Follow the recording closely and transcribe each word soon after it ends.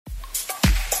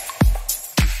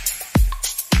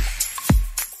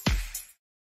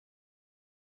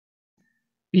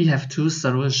We have two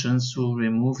solutions to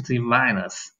remove the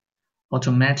virus: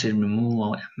 automatic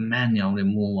removal and manual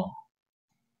removal.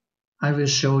 I will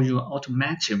show you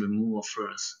automatic removal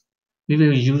first. We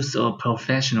will use a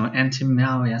professional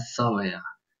anti-malware software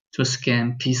to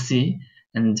scan PC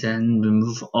and then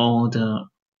remove all the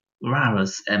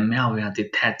virus and malware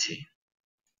detected.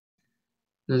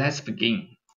 Let's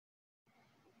begin.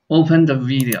 Open the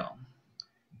video.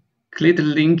 Click the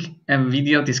link and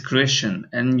video description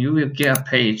and you will get a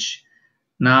page.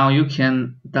 Now you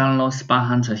can download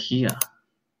SpyHunter here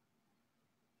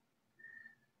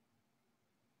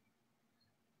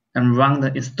and run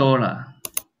the installer.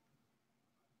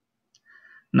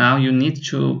 Now you need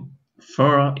to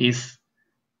follow its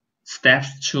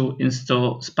steps to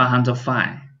install SpyHunter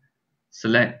file.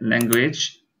 Select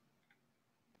language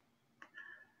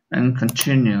and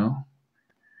continue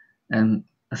and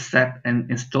accept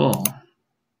and install.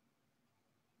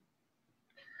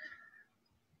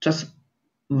 Just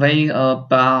wait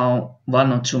about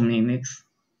 1 or 2 minutes.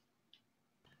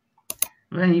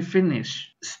 When you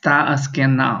finish, start a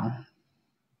scan now.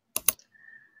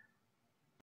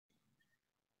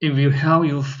 It will help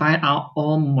you find out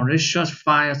all malicious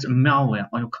files and malware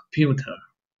on your computer.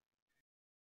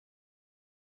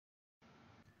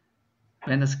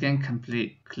 When the scan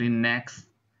complete, click Next.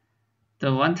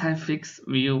 The one-time fix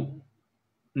will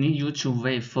need you to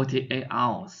wait 48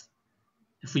 hours.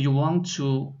 If you want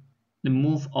to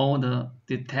remove all the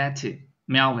detected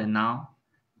malware now,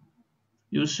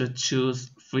 you should choose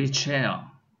Free Trial.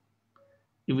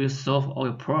 It will solve all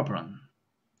your problems.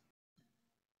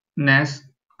 Next,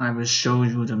 I will show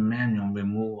you the manual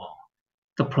removal.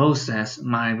 The process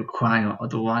might require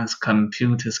advanced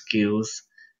computer skills.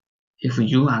 If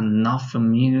you are not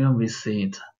familiar with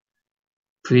it,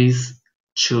 please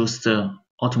choose the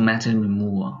automatic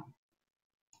removal.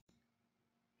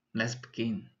 Let's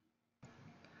begin.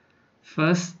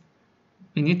 First,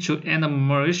 we need to end the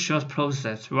malicious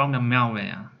process to run the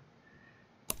malware.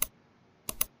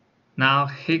 Now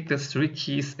hit the 3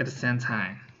 keys at the same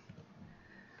time.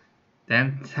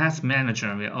 Then Task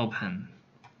Manager will open.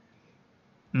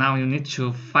 Now you need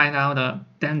to find out the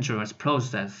dangerous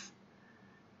process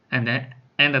and then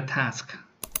end the task.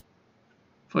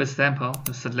 For example,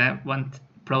 you select one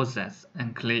process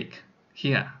and click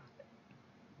here.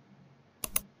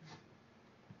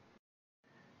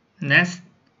 Next,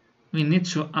 we need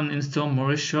to uninstall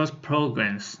malicious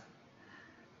programs.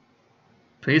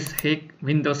 Please hit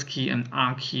Windows key and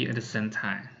R key at the same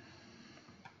time.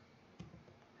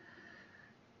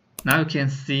 Now you can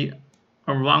see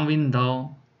a wrong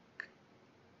window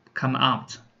come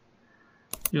out.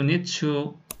 You need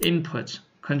to input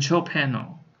Control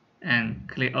Panel and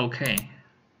click OK.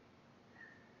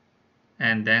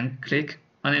 And then click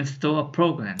Uninstall a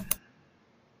program.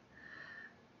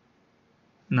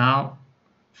 Now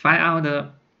find out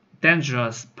the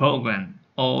dangerous program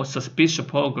or suspicious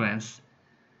programs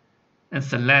and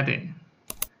select it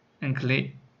and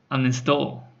click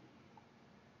Uninstall.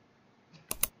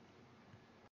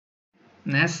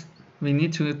 Next, we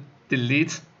need to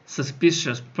delete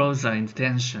suspicious browser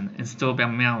extension installed by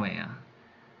malware.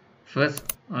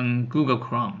 First, on Google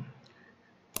Chrome,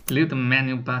 click the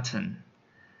menu button,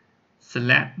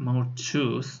 select More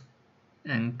Tools,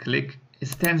 and click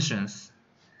Extensions.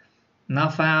 Now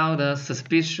find out the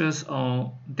suspicious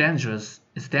or dangerous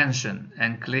extension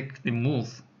and click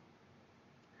Remove.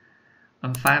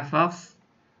 On Firefox,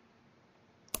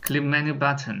 click Menu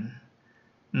button.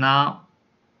 Now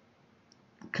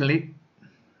click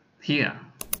here.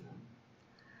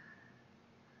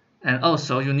 And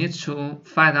also you need to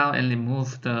find out and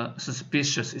remove the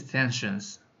suspicious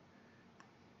extensions.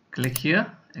 Click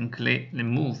here and click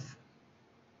Remove.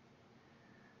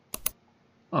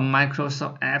 On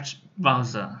Microsoft Edge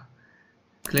browser,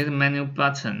 click the menu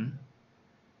button.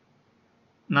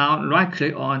 Now right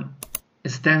click on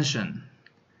Extension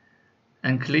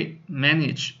and click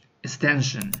Manage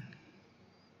Extension.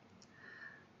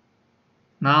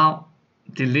 Now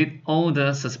delete all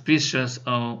the suspicious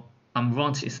or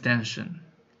unwanted extension.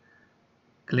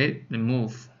 Click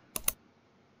Remove.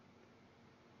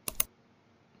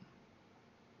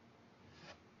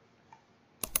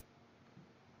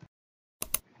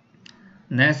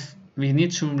 Next, we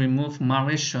need to remove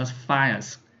malicious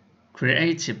files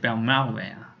created by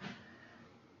malware.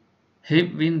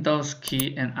 Hit Windows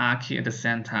key and R key at the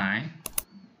same time.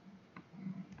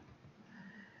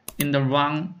 In the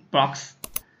Run box,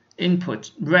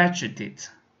 input Regedit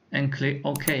and click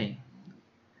OK.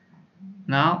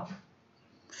 Now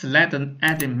select the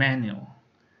Edit menu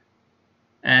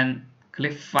and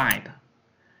click Find.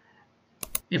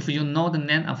 If you know the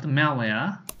name of the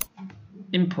malware,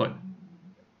 input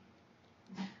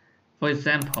for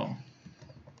example,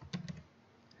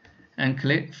 and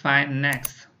click Find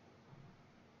Next.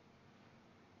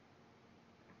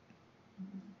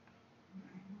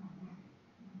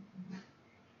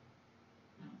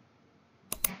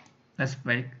 Let's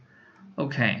wait.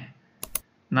 Okay,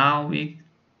 now we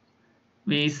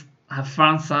have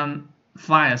found some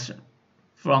files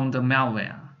from the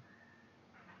malware.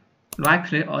 Right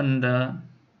click on the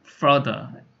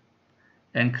folder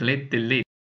and click Delete.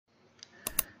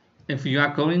 If you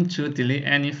are going to delete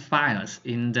any files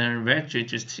in the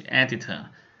registry editor,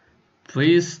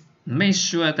 please make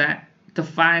sure that the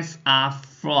files are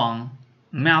from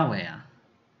malware.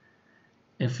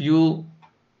 If you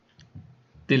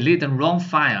delete the wrong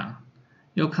file,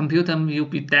 your computer will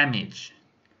be damaged.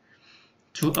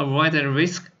 To avoid the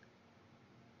risk,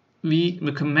 we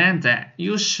recommend that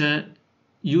you should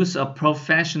use a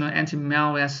professional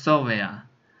anti-malware software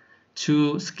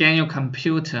to scan your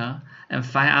computer and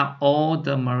find out all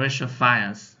the malicious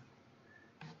files.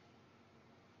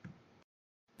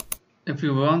 If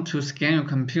you want to scan your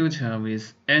computer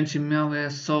with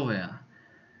anti-malware software,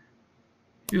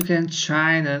 you can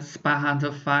try the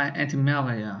SpyHunter 5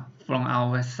 anti-malware from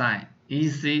our website,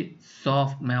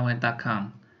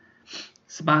 easysolvemalware.com.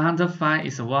 SpyHunter 5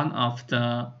 is one of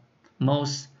the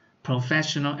most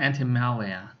professional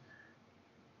anti-malware.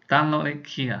 Download it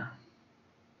here.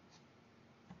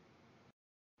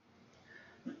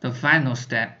 The final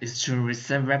step is to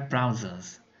reset web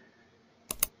browsers.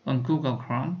 On Google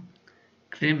Chrome,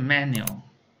 click Menu,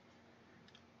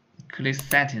 click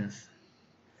Settings,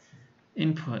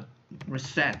 Input,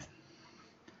 Reset.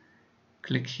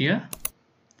 Click here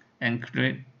and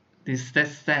click Reset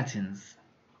Settings.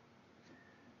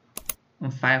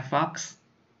 On Firefox,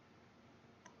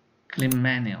 click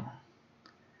Menu,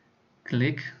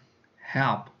 click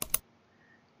Help,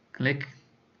 click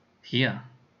here.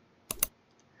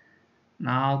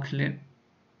 Now click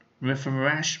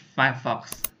Refresh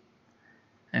Firefox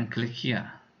and click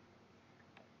here.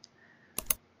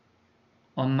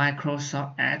 On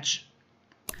Microsoft Edge,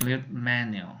 click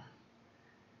Menu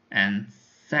and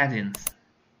Settings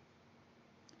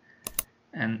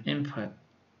and Input,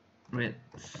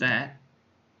 Reset.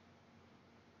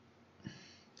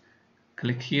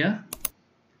 Click here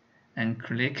and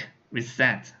click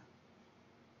Reset.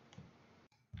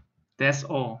 That's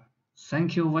all.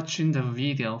 Thank you for watching the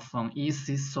video from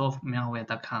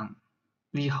easysolvemalware.com.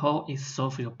 We hope it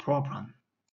solves your problem.